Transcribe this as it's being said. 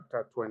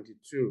chapter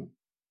 22.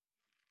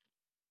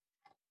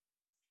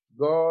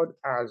 God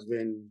has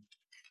been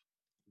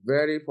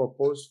very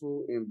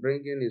purposeful in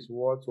bringing his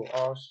word to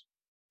us.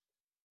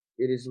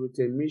 It is with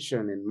a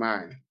mission in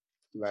mind.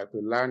 Like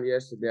we learned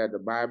yesterday at the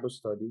Bible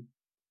study,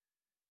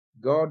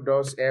 God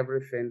does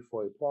everything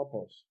for a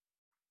purpose.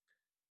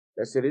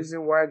 There's a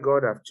reason why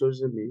God have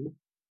chosen me.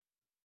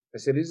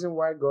 There's a reason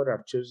why God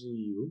have chosen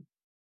you.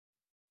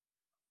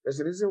 There's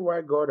a reason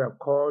why God have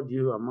called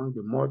you among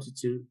the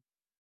multitude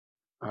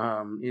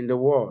in the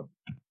world,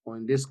 or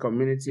in this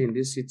community, in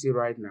this city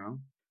right now,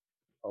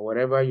 or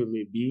wherever you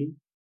may be.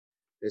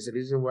 There's a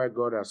reason why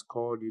God has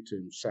called you to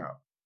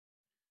himself.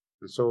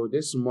 And so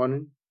this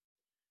morning,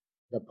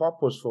 the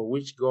purpose for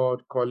which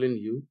God calling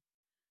you,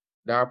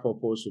 that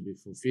purpose will be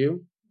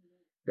fulfilled.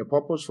 The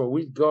purpose for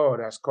which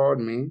God has called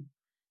me,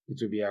 it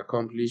will be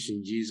accomplished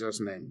in Jesus'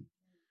 name.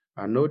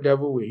 And no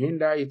devil will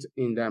hinder it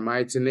in the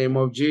mighty name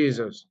of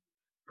Jesus.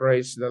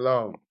 Praise the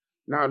Lord.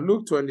 Now,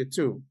 Luke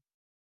 22.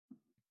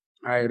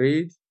 I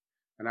read,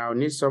 and I'll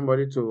need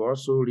somebody to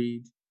also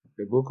read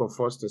the book of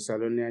 1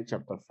 Thessalonians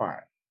chapter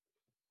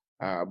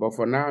 5. But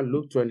for now,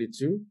 Luke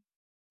 22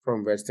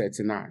 from verse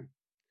 39.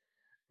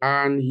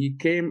 And he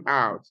came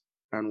out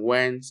and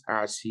went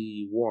as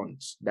he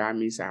wont. That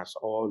means as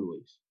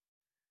always.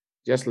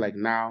 Just like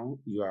now,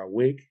 you are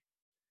awake,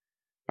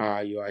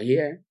 you are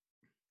here,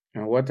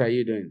 and what are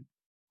you doing?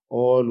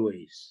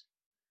 Always.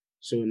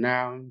 So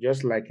now,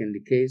 just like in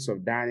the case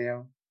of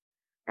Daniel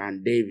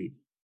and David,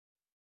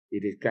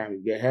 it is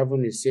coming. The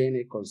heaven is saying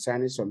it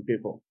concerning some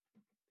people.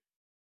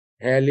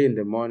 Early in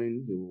the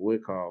morning, he will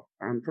wake up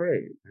and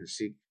pray and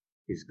seek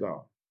his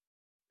God.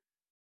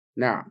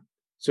 Now,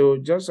 so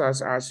just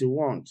as he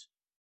went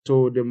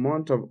to the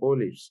Mount of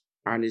Olives,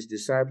 and his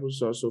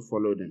disciples also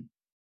followed him.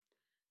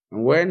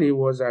 And when he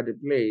was at the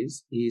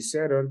place, he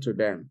said unto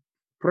them,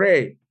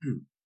 Pray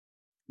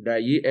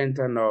that ye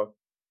enter not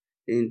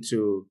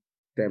into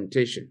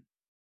temptation.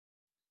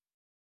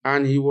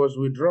 And he was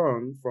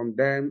withdrawn from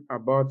them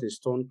about a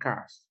stone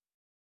cast,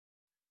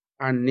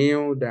 and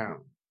kneeled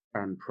down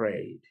and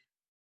prayed.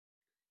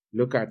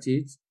 Look at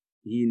it.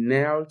 He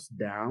knelt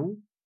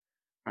down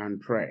and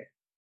prayed,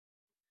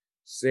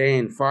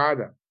 saying,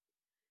 Father,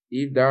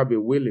 if thou be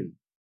willing,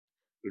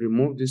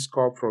 remove this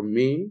cup from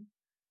me.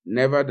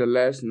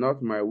 Nevertheless,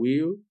 not my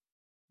will,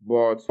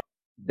 but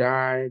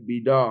thy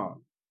be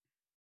done.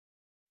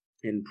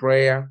 In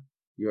prayer,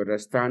 you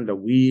understand the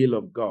will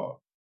of God.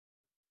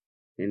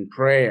 In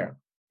prayer,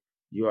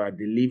 you are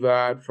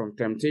delivered from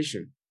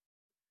temptation.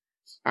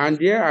 And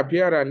there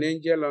appeared an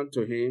angel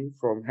unto him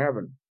from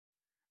heaven,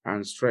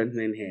 and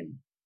strengthening him.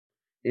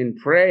 In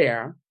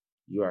prayer,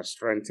 you are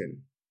strengthened.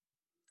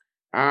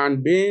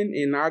 And being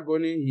in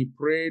agony, he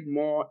prayed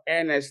more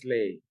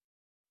earnestly.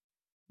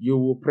 You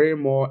will pray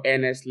more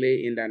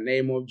earnestly in the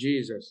name of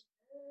Jesus.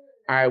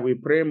 I will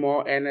pray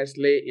more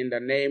earnestly in the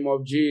name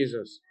of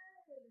Jesus.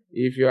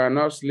 If you are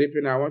not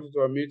sleeping, I want you to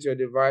unmute your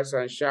device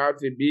and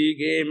shout a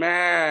big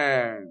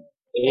amen.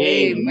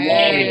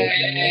 Amen.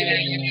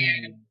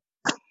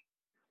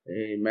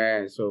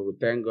 Amen. So we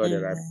thank God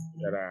that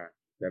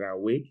are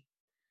awake.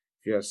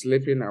 If you are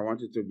sleeping, I want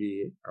you to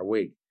be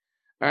awake.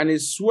 And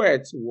his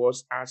sweat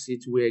was as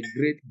it were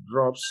great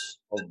drops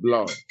of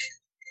blood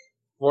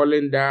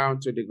falling down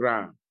to the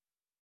ground.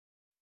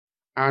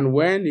 And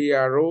when he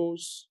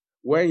rose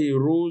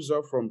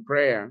up from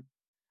prayer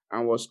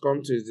and was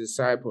come to his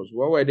disciples,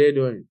 what were they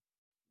doing?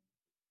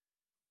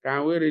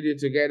 Can we read it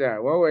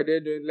together? What were they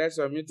doing? Let's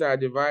unmute our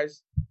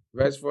device.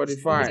 Verse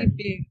 45.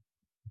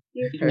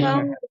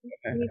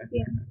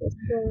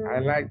 I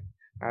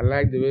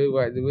like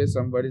the way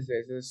somebody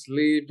says it's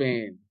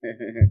sleeping.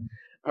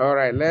 All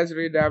right, let's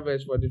read that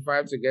verse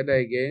 45 together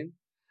again.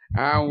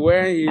 And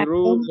when he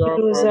rose up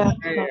from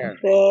prayer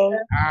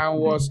and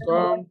was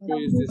come to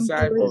his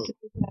disciples,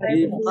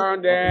 he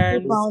found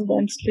them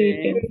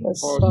sleeping for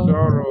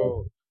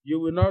sorrow. You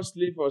will not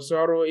sleep for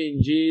sorrow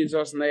in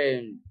Jesus'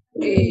 name.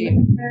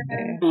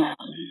 Amen.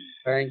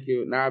 Thank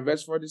you. Now,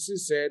 verse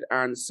 46 said,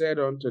 and said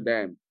unto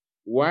them,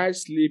 why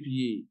sleep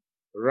ye?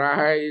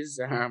 Rise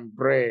and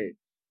pray,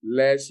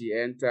 lest ye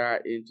enter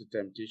into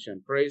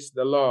temptation. Praise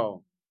the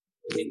Lord.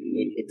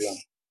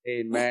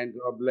 Amen.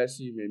 God bless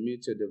you. You may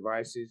mute your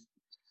devices.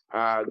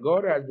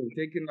 God has been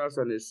taking us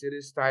on a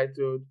series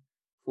titled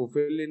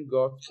Fulfilling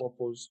God's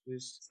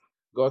Purposes,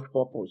 God's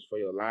Purpose for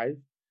Your Life,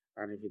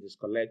 and if it is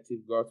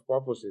collective, God's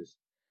purposes.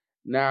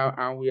 Now,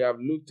 and we have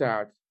looked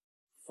at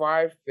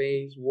 5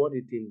 things, what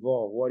it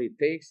involves, what it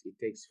takes. It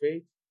takes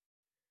faith.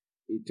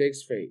 It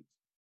takes faith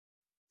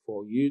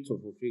for you to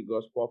fulfill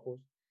God's purpose.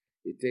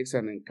 It takes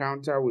an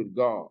encounter with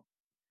God.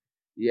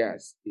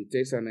 Yes, it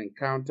takes an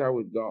encounter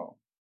with God.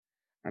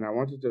 And I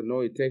want you to know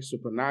it takes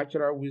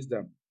supernatural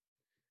wisdom.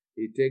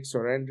 It takes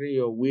surrendering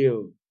your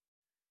will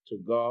to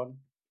God.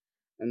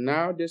 And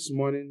now this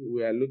morning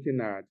we are looking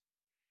at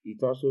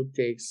it also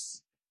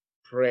takes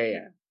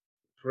prayer,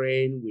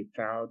 praying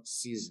without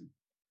ceasing.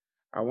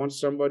 I want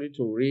somebody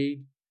to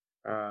read,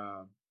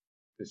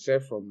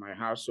 except from my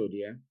household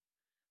here,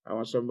 I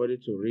want somebody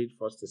to read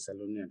 1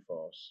 Thessalonians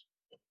for us.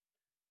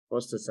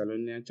 1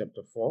 Thessalonians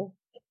chapter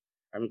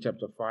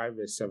 5,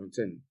 verse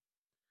 17.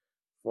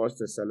 1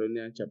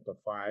 Thessalonians chapter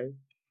 5,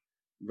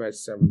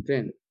 verse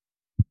 17.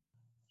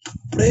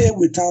 Pray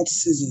without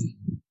ceasing.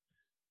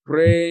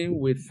 Praying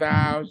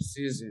without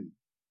ceasing.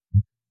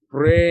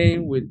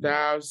 Praying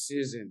without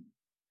ceasing.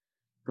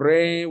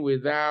 Praying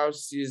without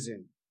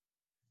ceasing.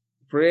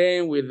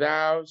 Praying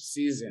without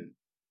ceasing.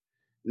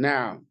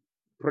 Now,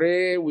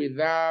 pray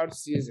without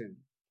ceasing.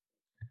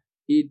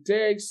 It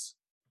takes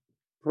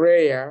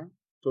prayer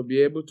to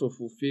be able to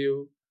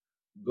fulfill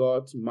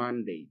God's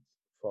mandate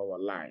for our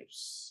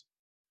lives.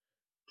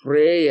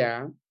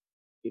 Prayer,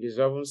 it is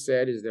often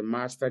said, is the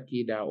master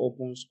key that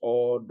opens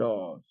all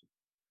doors.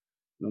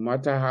 No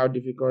matter how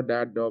difficult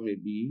that door may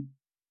be,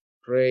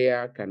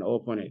 prayer can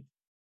open it.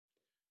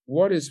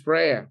 What is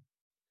prayer?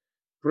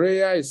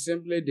 Prayer is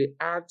simply the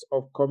act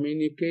of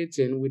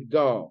communicating with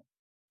God,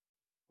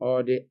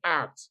 or the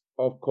act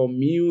of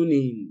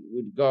communing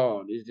with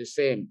God is the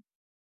same.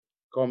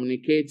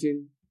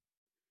 Communicating,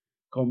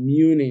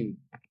 communing,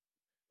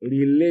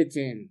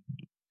 relating,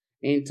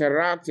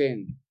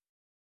 interacting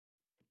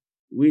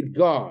with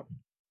God.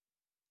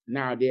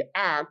 Now, the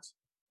act,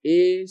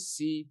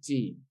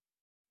 A-C-T,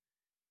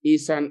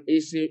 is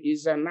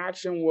an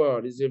action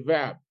word, is a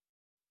verb.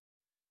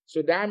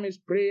 So that means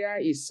prayer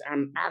is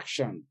an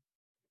action.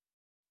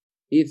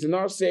 It's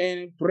not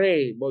saying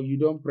pray, but you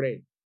don't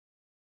pray.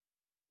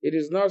 It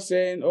is not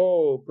saying,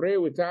 oh, pray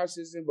without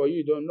ceasing, but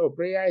you don't know.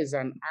 Prayer is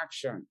an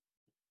action.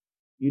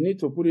 You need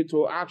to put it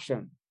to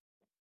action.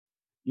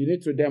 You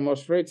need to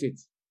demonstrate it.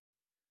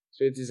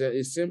 So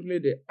it's simply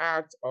the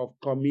act of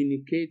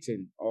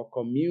communicating or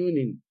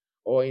communing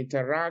or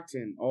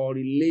interacting or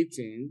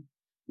relating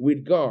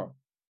with God.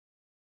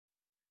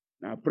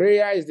 Now,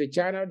 prayer is the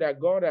channel that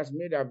God has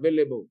made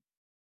available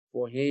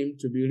for him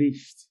to be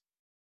reached.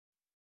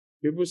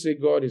 People say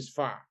God is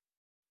far.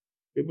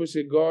 People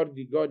say God,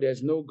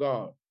 there's no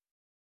God.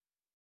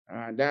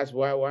 And that's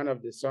why one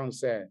of the songs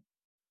said,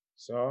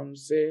 some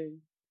say,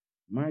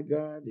 my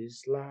God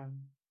is loud.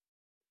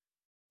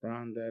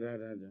 Dun, da, da,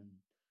 da, da.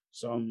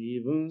 Some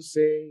even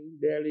say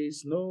there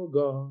is no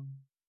God.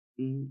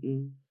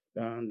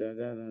 Dun, da,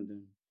 da, da,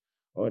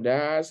 da.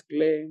 Others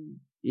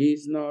claim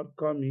he's not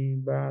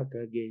coming back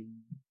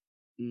again.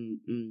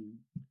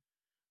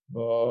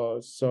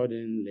 But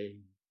suddenly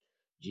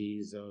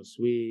Jesus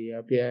will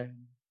appear.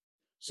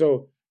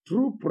 So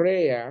through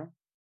prayer,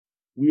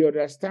 we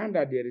understand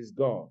that there is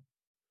God.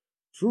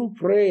 Through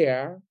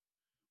prayer,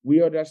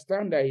 we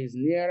understand that he's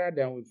nearer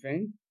than we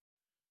think.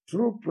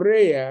 Through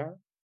prayer,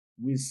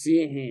 we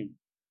see him.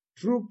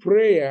 Through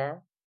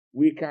prayer,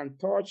 we can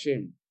touch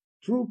him.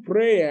 Through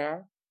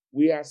prayer,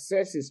 we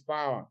access his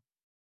power.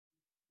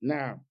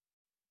 Now,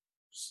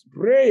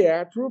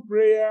 through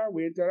prayer,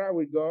 we interact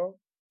with God.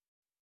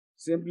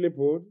 Simply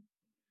put,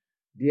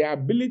 the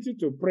ability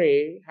to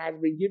pray has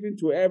been given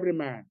to every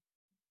man.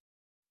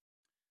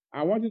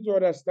 I want you to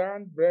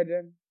understand,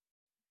 brethren,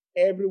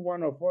 every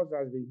one of us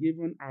has been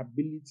given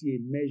ability, a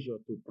measure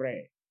to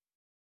pray.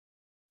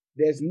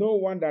 There's no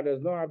one that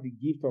does not have the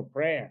gift of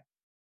prayer.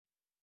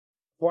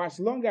 For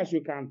as long as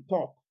you can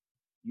talk,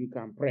 you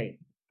can pray.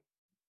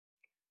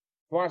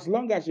 For as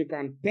long as you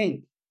can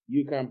think,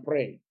 you can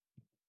pray.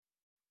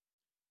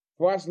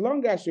 For as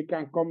long as you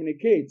can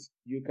communicate,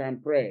 you can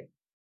pray.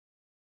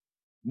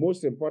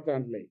 Most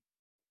importantly,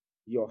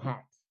 your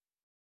heart.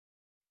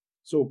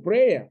 So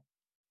prayer,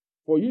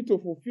 for you to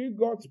fulfill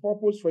God's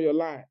purpose for your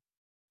life,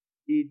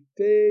 it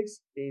takes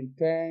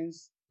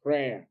intense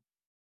prayer.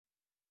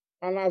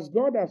 And as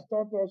God has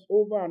taught us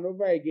over and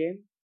over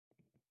again,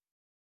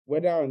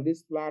 whether on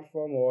this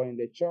platform or in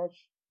the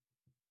church,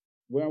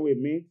 when we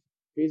meet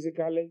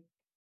physically,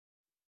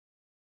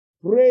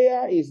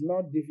 prayer is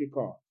not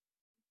difficult.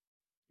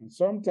 And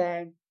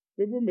sometimes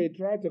people may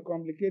try to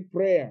complicate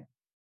prayer.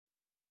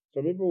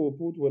 Some people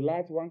will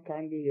light one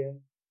candle here,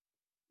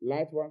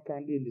 light one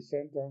candle in the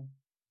center,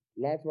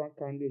 light one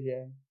candle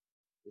here.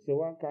 They say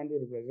one candle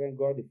represents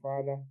God the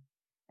Father,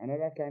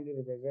 another candle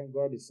represents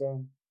God the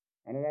Son,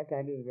 another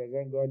candle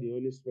represents God the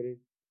Holy Spirit.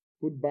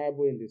 Put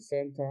Bible in the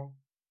center,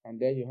 and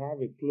then you have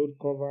a cloth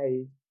cover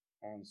it,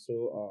 and so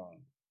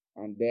on.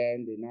 And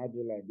then they now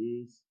do like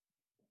this.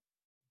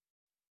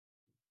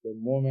 The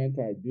moment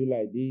I do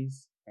like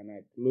this, and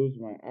I close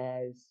my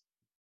eyes,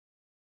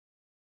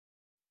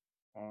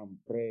 I'm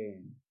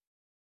praying.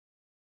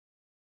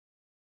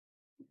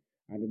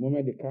 And the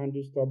moment the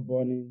candle stops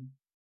burning,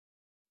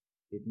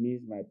 it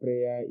means my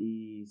prayer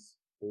is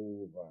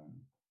over.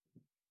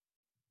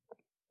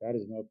 That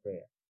is not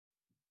prayer.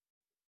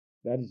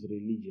 That is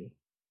religion.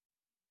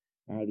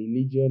 And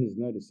religion is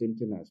not the same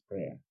thing as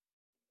prayer.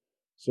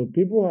 So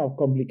people have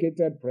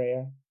complicated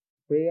prayer.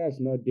 Prayer is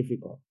not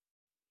difficult.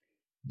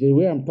 The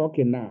way I'm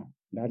talking now,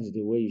 that is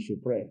the way you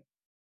should pray.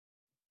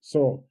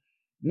 So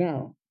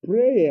now,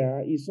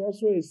 prayer is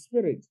also a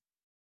spirit.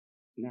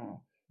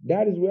 Now,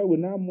 that is where we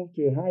now move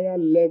to a higher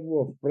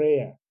level of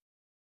prayer.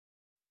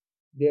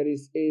 There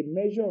is a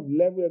measure of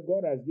level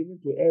God has given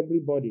to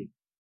everybody.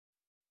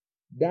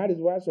 That is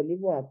why some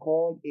people are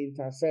called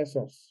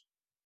intercessors.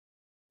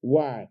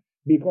 Why?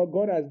 because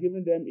God has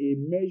given them a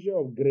measure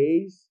of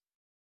grace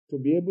to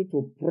be able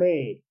to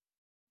pray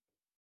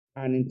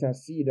and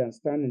intercede and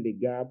stand in the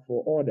gap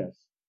for others.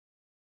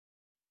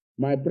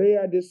 My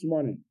prayer this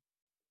morning,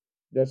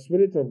 the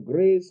spirit of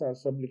grace and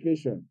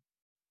supplication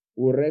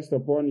will rest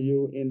upon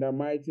you in the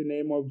mighty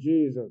name of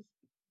Jesus.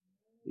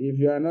 If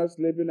you are not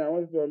sleeping, I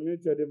want you to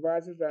unmute your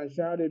devices and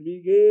shout a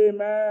big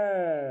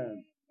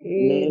amen.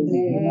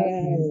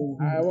 Amen.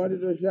 I want you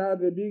to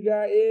shout a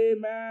bigger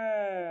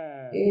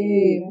amen.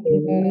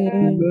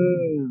 Amen.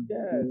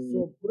 Yes,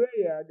 so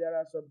prayer, there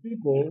are some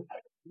people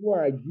who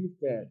are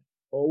gifted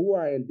or who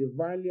are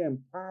divinely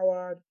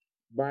empowered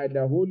by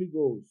the Holy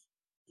Ghost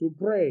to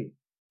pray.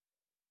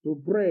 To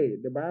pray.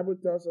 The Bible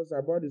tells us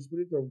about the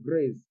spirit of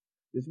grace.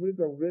 The spirit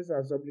of grace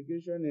and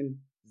supplication in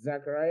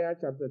Zechariah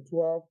chapter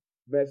 12,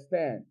 verse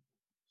 10.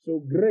 So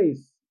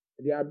grace,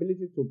 the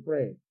ability to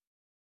pray,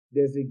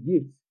 there's a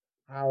gift.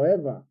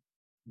 However,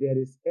 there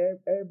is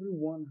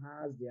everyone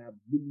has the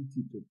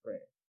ability to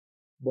pray,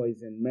 but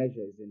it's in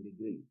measure, it's in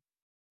degree.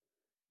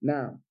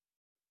 Now,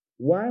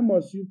 why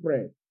must you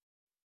pray?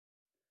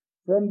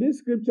 From this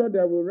scripture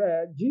that we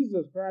read,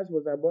 Jesus Christ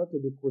was about to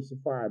be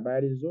crucified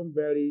by his own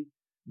very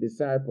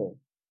disciple.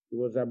 He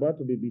was about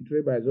to be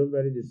betrayed by his own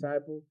very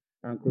disciple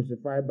and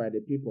crucified by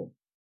the people.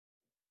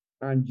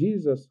 And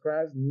Jesus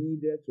Christ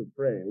needed to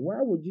pray.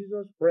 Why would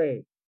Jesus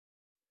pray?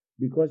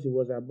 Because he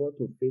was about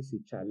to face a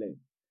challenge.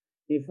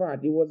 In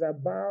fact, he was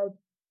about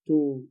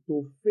to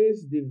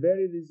face the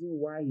very reason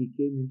why he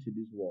came into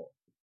this world.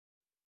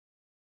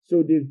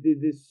 So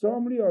the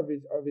summary of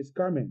his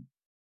coming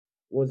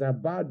was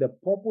about, the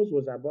purpose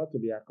was about to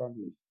be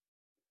accomplished.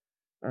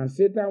 And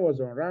Satan was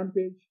on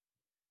rampage.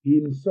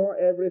 He saw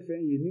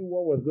everything. He knew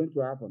what was going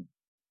to happen.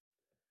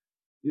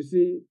 You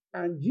see,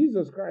 and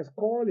Jesus Christ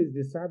called his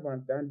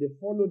disciples and they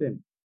followed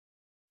him.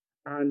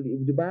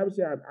 And the Bible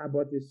says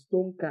about a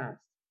stone cast,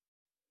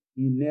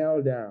 he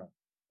knelt down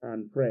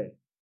and prayed.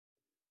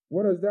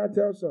 What does that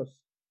tell us?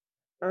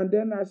 And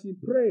then as he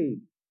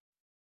prayed,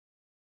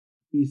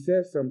 he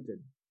said something.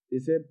 He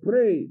said,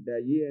 pray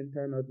that ye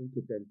enter not into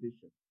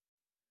temptation.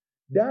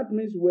 That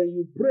means when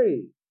you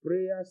pray,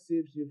 prayer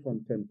saves you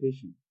from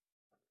temptation.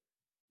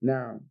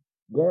 Now,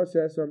 God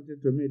said something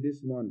to me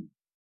this morning.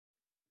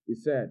 He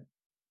said,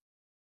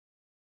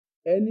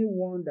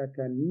 anyone that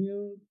can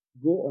kneel,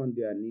 go on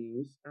their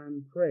knees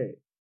and pray,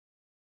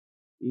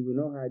 he will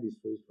not hide his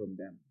face from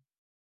them.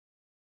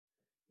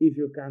 If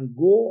you can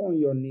go on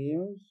your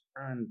knees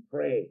and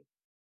pray,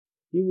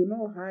 he will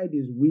not hide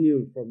his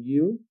will from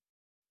you.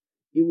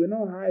 He will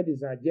not hide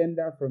his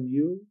agenda from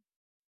you.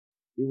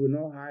 He will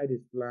not hide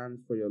his plans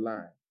for your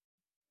life.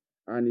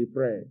 And he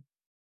prayed.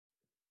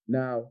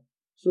 Now,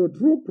 so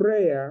through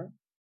prayer,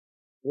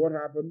 what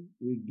happened?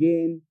 We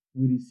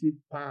receive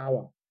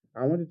power.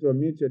 I want you to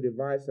unmute your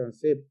device and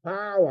say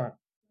power.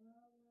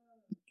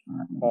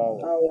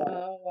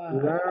 Power.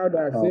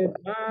 Louder, say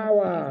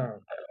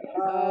power.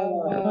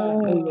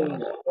 Power.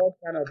 What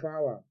kind of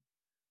power?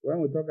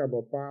 When we talk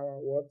about power,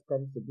 what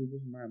comes to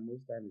people's mind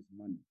most times is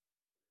money.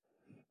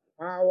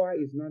 Power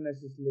is not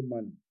necessarily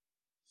money.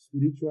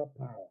 Spiritual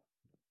power,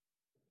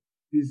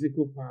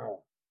 physical power,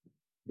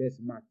 there's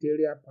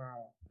material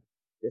power,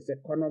 there's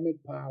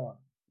economic power,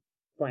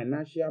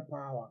 financial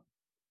power.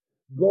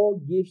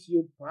 God gives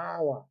you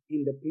power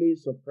in the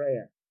place of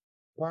prayer.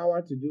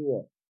 Power to do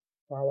what?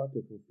 Power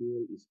to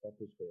fulfill his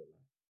purpose for your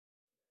life.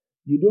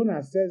 You don't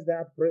access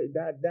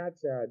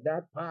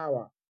that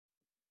power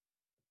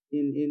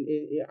in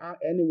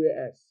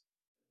anywhere else.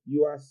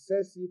 You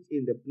access it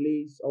in the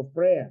place of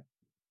prayer.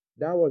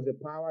 That was the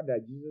power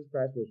that Jesus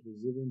Christ was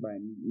receiving by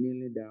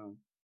kneeling down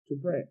to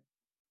pray.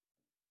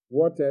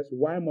 What else?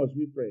 Why must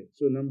we pray?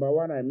 So number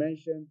one, I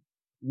mentioned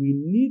we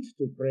need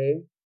to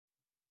pray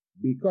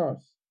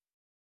because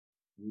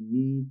we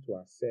need to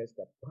access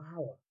the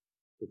power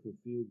to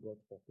fulfill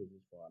God's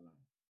purposes for our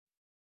life.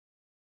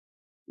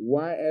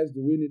 Why else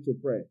do we need to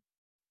pray?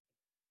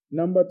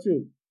 Number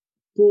two,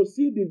 to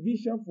see the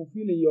vision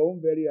fulfilled in your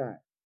own very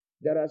eye.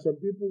 There are some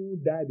people who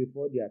die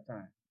before their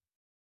time.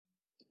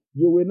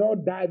 You will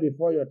not die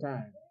before your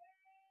time.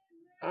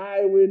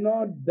 I will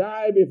not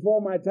die before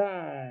my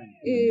time.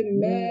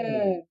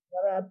 Amen.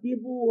 There are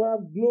people who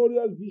have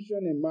glorious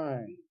vision in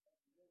mind.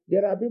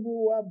 There are people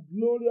who have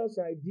glorious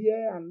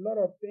idea and a lot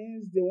of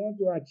things they want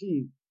to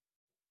achieve,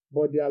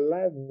 but their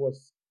life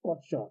was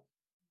cut short.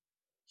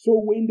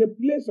 So in the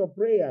place of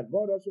prayer,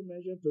 God also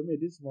mentioned to me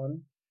this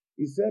morning,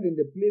 he said in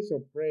the place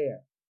of prayer,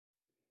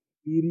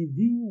 he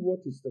reveals what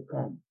is to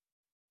come.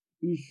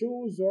 He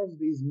shows us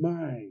his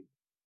mind.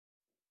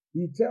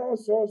 He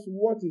tells us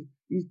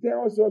he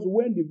tells us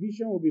when the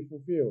vision will be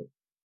fulfilled.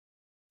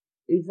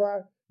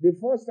 The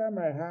first time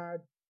I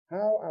heard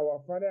how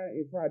our Father,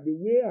 in fact, the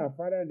way our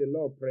Father in the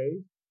Lord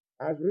prays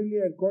has really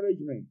encouraged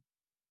me.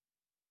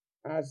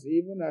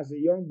 Even as a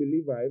young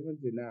believer, even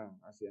to now,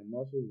 as I'm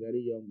also a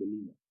very young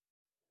believer,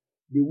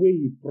 the way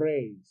he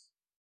prays,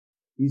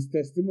 his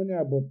testimony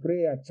about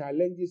prayer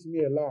challenges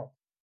me a lot.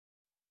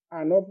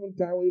 And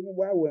oftentimes, even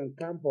while we're on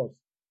campus,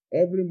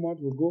 every month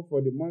we go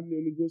for the monthly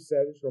Holy Ghost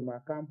service from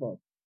our campus.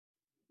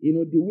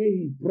 the way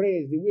he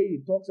prays, the way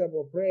he talks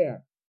about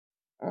prayer,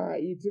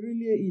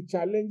 it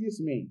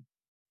challenges me.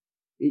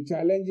 It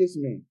challenges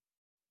me.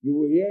 You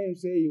will hear him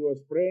say he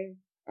was praying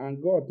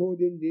and God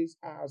told him this.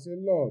 I said,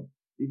 Lord,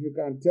 if you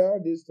can tell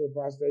this to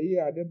Pastor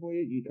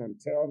Adeboye, you can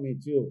tell me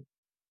too.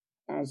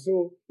 And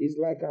so it's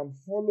like I'm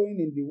following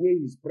in the way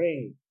he's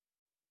praying.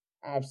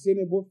 I've seen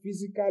it both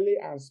physically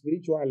and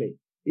spiritually.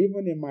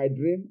 Even in my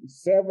dream,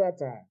 several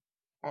times,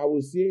 I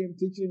will see him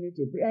teaching me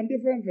to pray and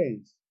different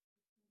things.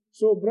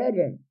 So,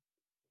 brethren,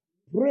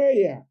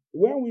 prayer,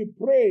 when we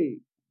pray,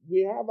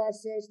 we have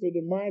access to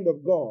the mind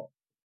of God.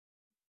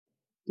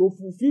 To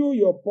fulfill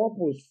your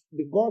purpose,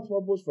 the God's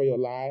purpose for your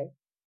life,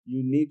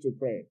 you need to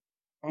pray.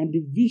 And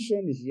the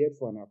vision is yet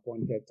for an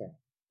appointed time.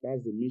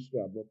 That's the mystery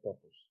about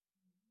purpose.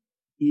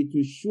 It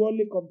will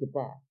surely come to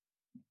pass.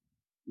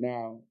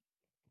 Now,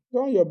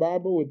 turn your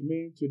Bible with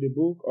me to the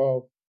book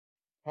of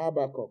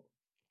Habakkuk.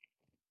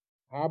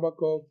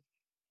 Habakkuk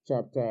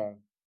chapter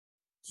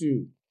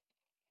 2.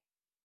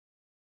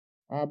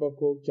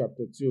 Habakkuk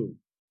chapter 2.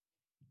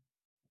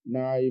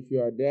 Now, if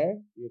you are there,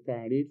 you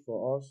can read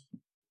for us.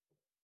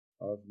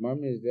 If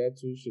Mommy is there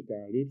too, she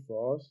can read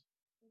for us.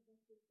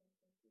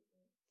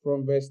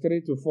 From verse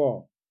 3 to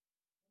 4.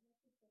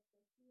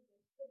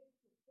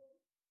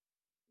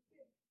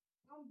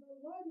 And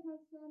the Lord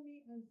answered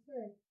me and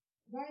said,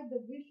 write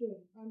the vision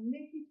and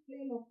make it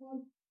plain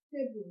upon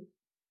tables,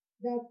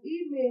 that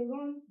he may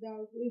run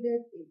that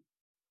readeth it.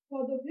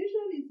 For the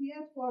vision is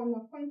yet for an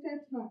appointed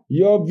time.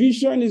 Your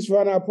vision is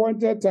for an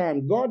appointed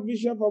time. God's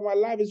vision for my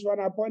life is for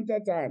an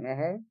appointed time. But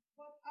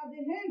at the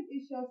end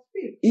it shall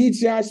speak. It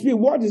shall speak.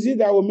 What is it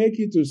that will make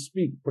it to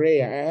speak?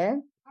 Prayer.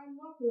 And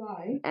not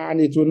lie. And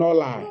it will not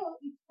lie. So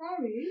it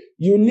tarries.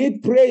 You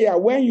need prayer.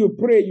 When you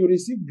pray, you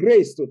receive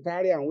grace to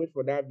tarry and wait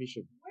for that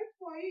vision. Wait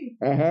for it.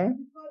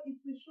 Because it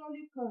will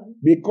surely come.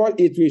 Because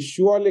it will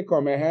surely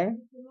come. It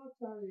will not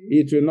tarry.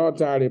 It will not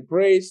tarry.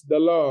 Praise the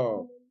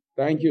Lord.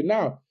 Thank you.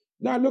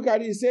 Now look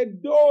at it. He said,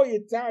 though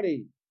it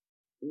tarry,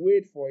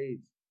 wait for it.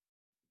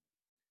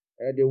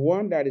 The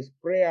one that is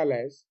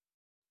prayerless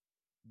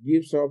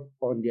gives up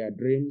on their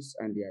dreams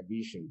and their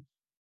visions.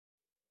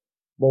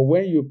 But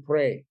when you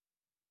pray,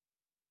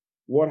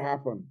 what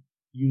happens?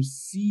 You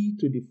see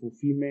to the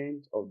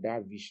fulfillment of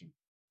that vision.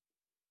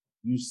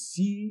 You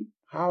see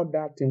how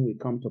that thing will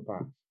come to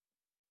pass.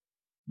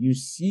 You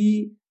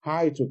see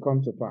how it will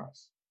come to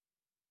pass.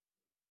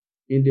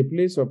 In the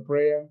place of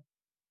prayer,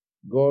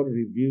 God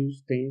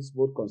reveals things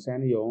both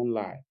concerning your own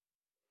life.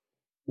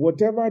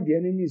 Whatever the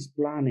enemy is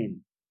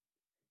planning,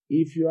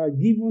 if you are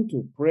given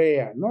to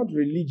prayer, not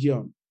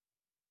religion.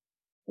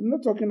 I'm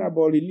not talking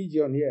about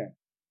religion here.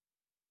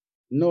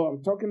 No,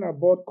 I'm talking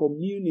about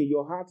communion.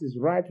 Your heart is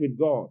right with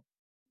God.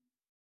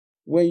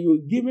 When you're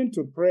given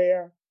to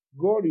prayer,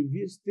 God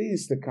reveals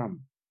things to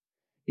come.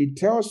 It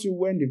tells you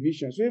when the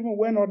vision. So even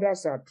when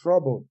others are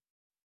troubled,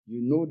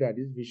 you know that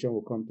this vision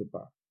will come to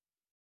pass.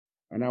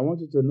 And I want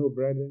you to know,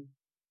 brethren,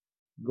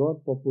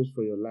 God's purpose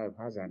for your life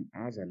has an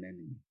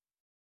enemy.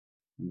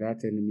 And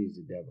that enemy is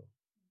the devil.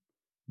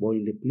 But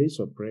in the place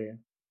of prayer,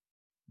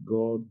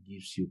 God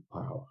gives you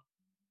power.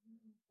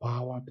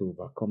 Power to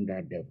overcome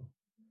that devil.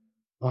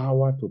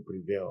 Power to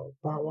prevail.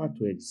 Power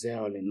to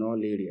excel in all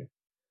areas.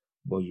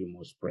 But you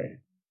must pray.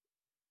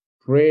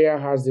 Prayer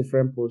has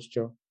different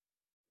posture.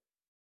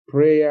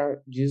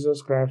 Prayer,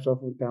 Jesus Christ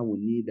oftentimes will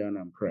kneel down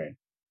and pray.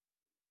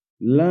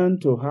 Learn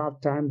to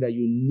have time that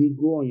you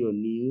go on your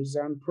knees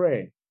and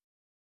pray.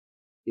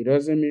 It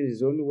doesn't mean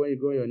it's only when you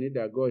go on your knees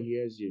that God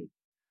hears you.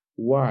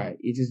 Why?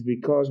 It is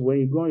because when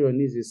you go on your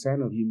knees, it's a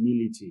sign of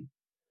humility.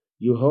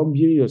 You humble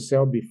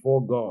yourself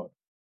before God.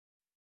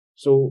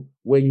 So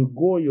when you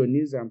go on your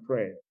knees and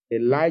pray,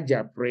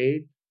 Elijah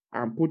prayed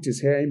and put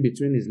his hair in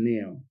between his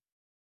nails.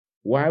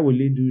 Why will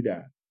he do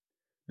that?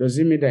 Does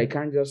it mean that he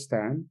can't just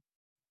stand?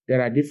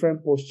 There are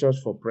different postures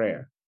for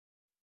prayer.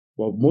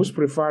 But most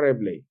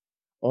preferably,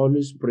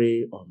 always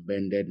pray on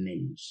bended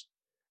knees.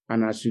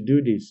 And as you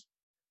do this,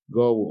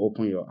 God will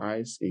open your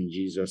eyes in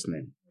Jesus'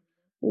 name.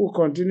 We'll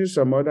continue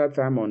some other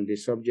time on the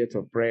subject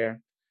of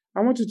prayer.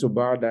 I want you to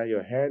bow down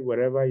your head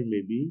wherever you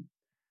may be.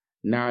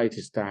 Now it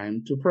is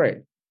time to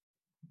pray.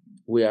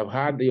 We have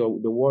heard the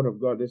word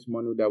of God this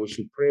morning that we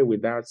should pray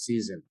without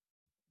ceasing.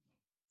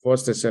 1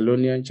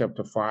 Thessalonians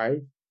chapter 5,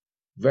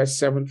 verse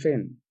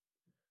 17.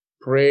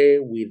 Pray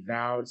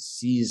without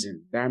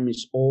ceasing. That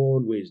means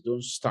always.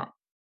 Don't stop.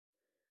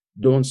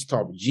 Don't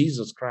stop.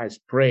 Jesus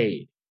Christ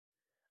prayed.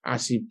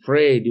 As he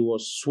prayed, he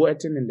was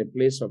sweating in the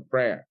place of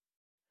prayer.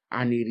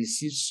 And he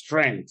received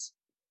strength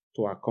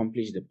to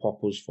accomplish the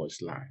purpose for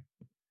his life.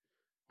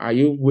 Are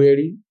you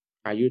weary?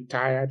 Are you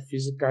tired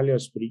physically or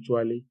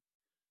spiritually?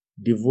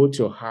 Devote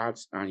your heart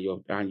and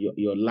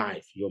your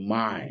life, your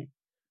mind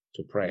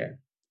to prayer.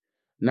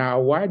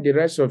 Now, why the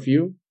rest of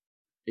you?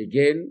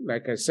 Again,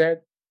 like I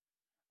said,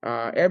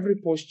 every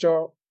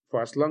posture,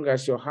 for as long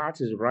as your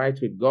heart is right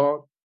with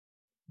God,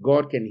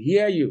 God can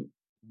hear you.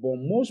 But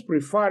most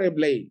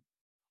preferably,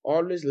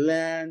 always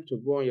learn to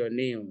go on your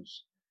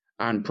knees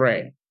and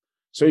pray.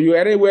 So you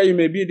anywhere you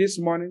may be this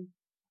morning,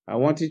 I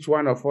want each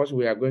one of us,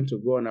 we are going to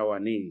go on our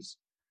knees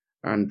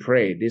and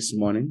pray this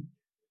morning.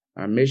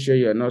 And make sure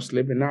you're not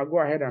sleeping. Now go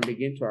ahead and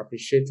begin to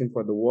appreciate him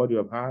for the word you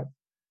have heard.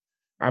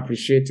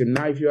 Appreciate him.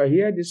 Now, if you are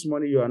here this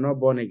morning, you are not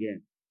born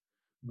again.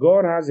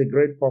 God has a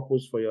great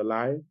purpose for your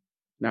life.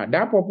 Now,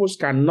 that purpose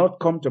cannot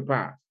come to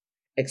pass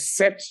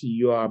except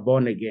you are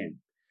born again.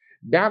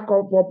 That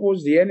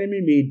purpose, the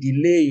enemy may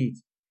delay it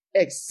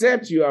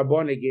except you are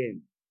born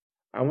again.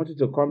 I want you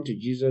to come to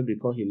Jesus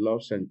because he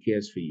loves and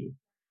cares for you.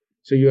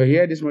 So you are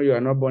here this morning, you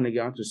are not born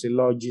again. I want to say,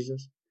 Lord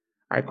Jesus,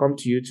 I come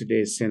to you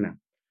today a sinner.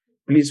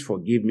 Please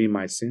forgive me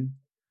my sin.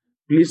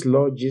 Please,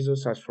 Lord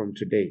Jesus, as from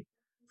today,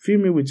 fill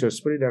me with your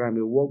spirit that I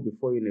may walk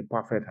before you in a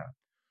perfect heart.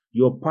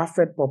 Your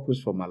perfect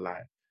purpose for my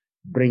life,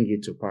 bring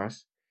it to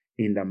pass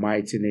in the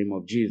mighty name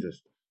of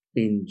Jesus.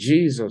 In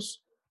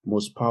Jesus'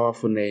 most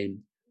powerful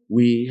name,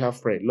 we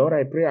have prayed. Lord,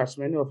 I pray as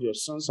many of your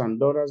sons and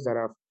daughters that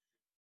have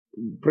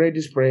prayed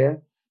this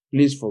prayer,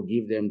 please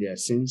forgive them their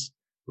sins.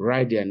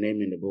 Write their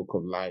name in the book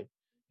of life.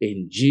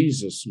 In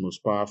Jesus' most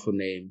powerful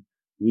name,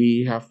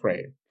 we have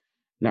prayed.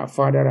 Now,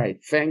 Father, I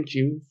thank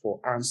you for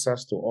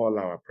answers to all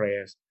our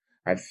prayers.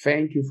 I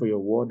thank you for your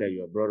word that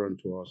you have brought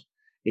unto us.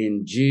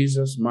 In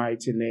Jesus'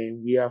 mighty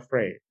name, we have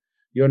prayed.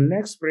 Your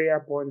next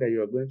prayer point that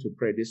you are going to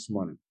pray this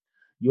morning,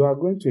 you are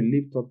going to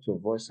lift up your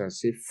voice and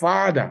say,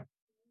 Father,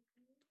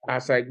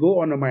 as I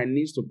go on my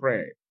knees to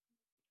pray,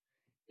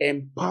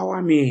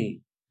 empower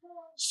me,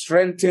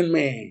 strengthen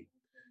me,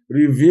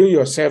 reveal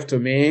yourself to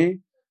me.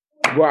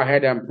 Go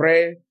ahead and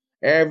pray.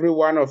 Every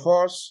one of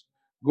us,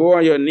 go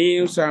on your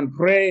knees and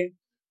pray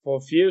for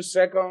a few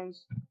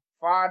seconds.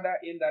 Father,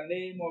 in the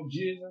name of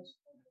Jesus,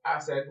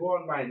 as I go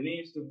on my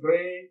knees to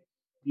pray,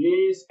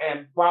 please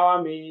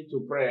empower me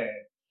to pray.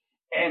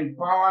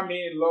 Empower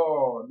me,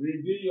 Lord.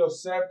 Reveal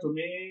yourself to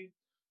me.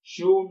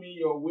 Show me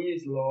your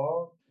ways,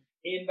 Lord.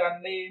 In the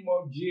name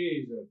of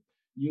Jesus,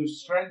 you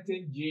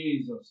strengthen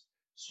Jesus.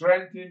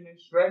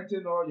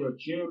 Strengthen all your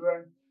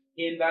children.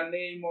 In the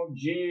name of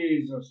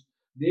Jesus.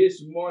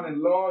 This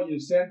morning, Lord, you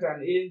sent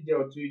an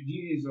angel to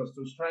Jesus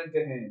to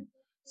strengthen him.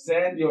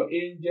 Send your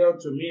angel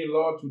to me,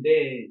 Lord,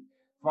 today.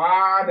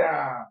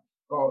 Father,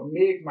 God,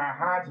 make my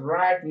heart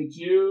right with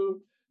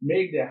you.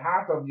 Make the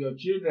heart of your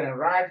children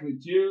right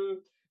with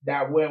you,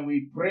 that when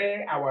we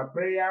pray, our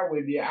prayer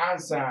will be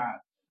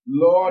answered.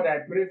 Lord, I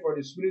pray for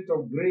the spirit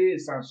of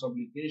grace and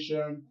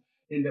supplication.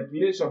 In the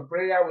place of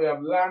prayer, we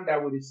have learned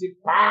that we receive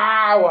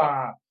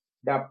power,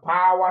 the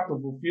power to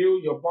fulfill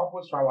your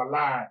purpose for our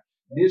life.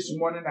 This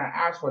morning,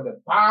 I ask for the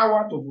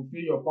power to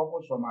fulfill your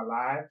purpose for my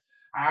life.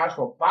 I ask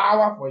for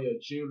power for your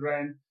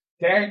children.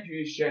 Thank you,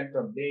 Ancient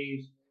of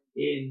Days.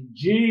 In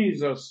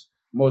Jesus'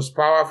 most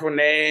powerful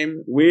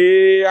name,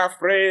 we are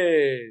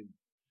prayed.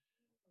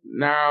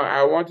 Now,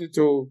 I want you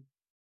to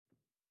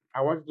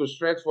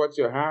stretch forth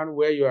your hand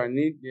where you are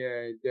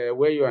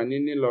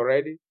kneeling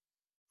already.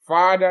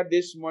 Father,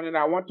 this morning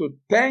I want to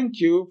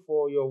thank you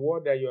for your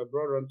word that you have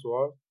brought unto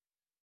us.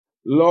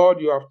 Lord,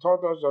 you have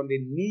taught us on the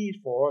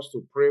need for us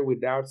to pray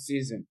without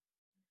ceasing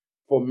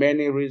for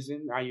many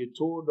reasons, and you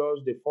told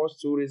us the first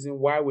two reasons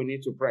why we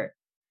need to pray.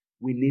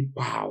 We need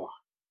power.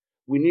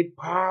 We need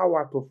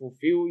power to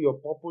fulfill your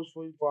purpose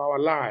for our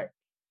life.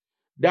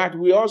 That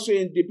we also,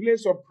 in the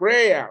place of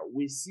prayer,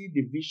 we see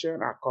the vision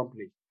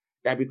accomplished.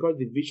 That because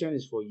the vision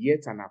is for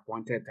yet an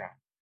appointed time.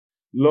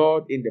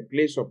 Lord, in the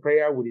place of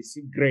prayer, we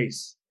receive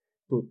grace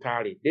to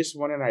tarry. This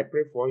morning, I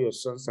pray for all your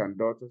sons and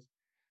daughters.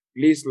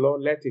 Please,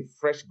 Lord, let a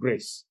fresh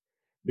grace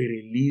be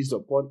released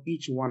upon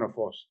each one of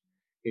us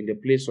in the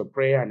place of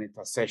prayer and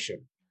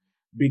intercession.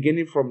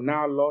 Beginning from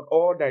now, Lord,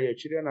 all that your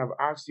children have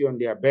asked you on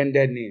their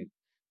bended knee,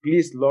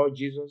 please, Lord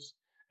Jesus,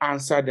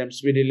 answer them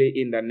speedily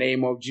in the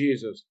name of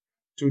Jesus.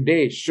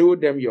 Today, show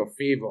them your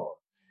favor.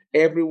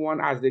 Everyone,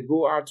 as they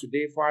go out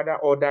today, Father,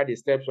 order the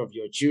steps of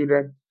your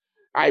children.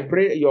 I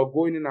pray your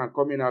going in and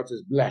coming out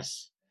is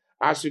blessed.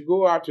 As you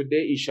go out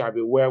today, it shall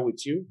be well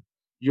with you.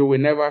 You will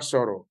never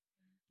sorrow.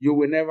 You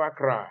will never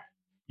cry.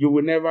 You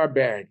will never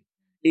beg.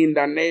 In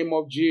the name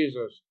of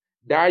Jesus,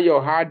 that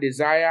your heart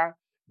desire,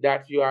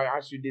 that you are,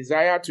 as you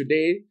desire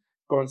today,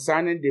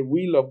 concerning the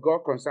will of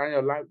God, concerning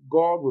your life,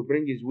 God will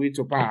bring his will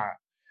to pass.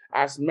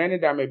 As many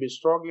that may be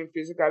struggling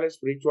physically,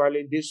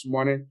 spiritually, this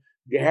morning,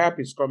 the help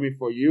is coming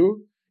for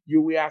you.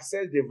 You will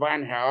access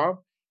divine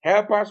help.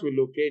 Helpers will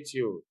locate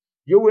you.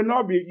 You will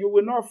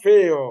not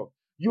fail.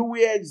 You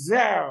will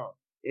excel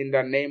in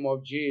the name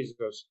of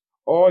Jesus.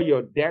 All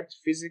your debt,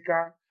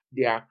 physical,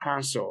 they are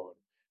cancelled.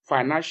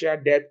 Financial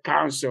debt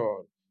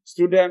cancelled.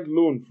 Student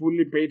loan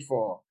fully paid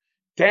for.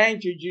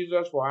 Thank you,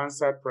 Jesus, for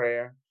answered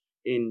prayer.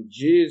 In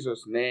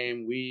Jesus'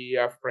 name we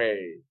have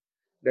prayed.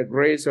 The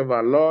grace of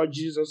our Lord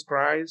Jesus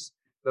Christ,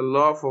 the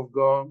love of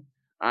God,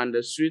 and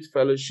the sweet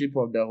fellowship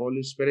of the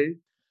Holy Spirit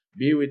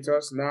be with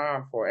us now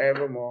and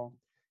forevermore.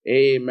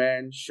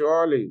 Amen.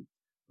 Surely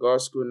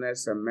God's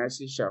goodness and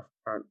mercy shall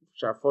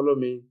follow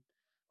me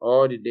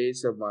all the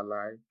days of my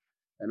life,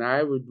 and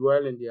I will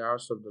dwell in the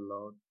house of the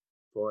Lord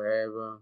forever